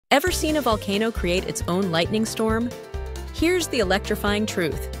Ever seen a volcano create its own lightning storm? Here's the electrifying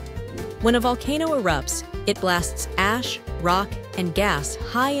truth. When a volcano erupts, it blasts ash, rock, and gas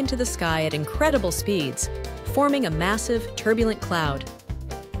high into the sky at incredible speeds, forming a massive, turbulent cloud.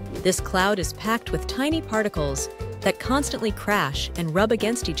 This cloud is packed with tiny particles that constantly crash and rub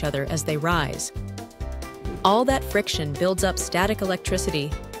against each other as they rise. All that friction builds up static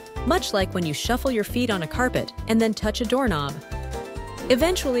electricity, much like when you shuffle your feet on a carpet and then touch a doorknob.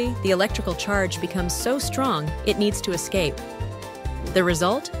 Eventually, the electrical charge becomes so strong it needs to escape. The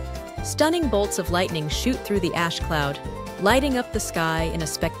result? Stunning bolts of lightning shoot through the ash cloud, lighting up the sky in a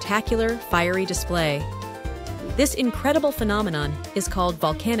spectacular, fiery display. This incredible phenomenon is called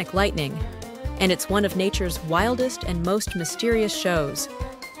volcanic lightning, and it's one of nature's wildest and most mysterious shows.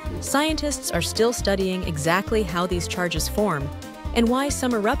 Scientists are still studying exactly how these charges form and why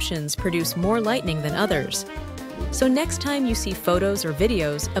some eruptions produce more lightning than others. So next time you see photos or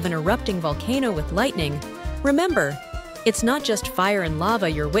videos of an erupting volcano with lightning, remember, it's not just fire and lava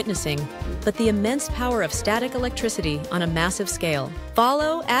you're witnessing, but the immense power of static electricity on a massive scale.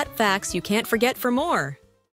 Follow @FactsYouCan'tForget for more.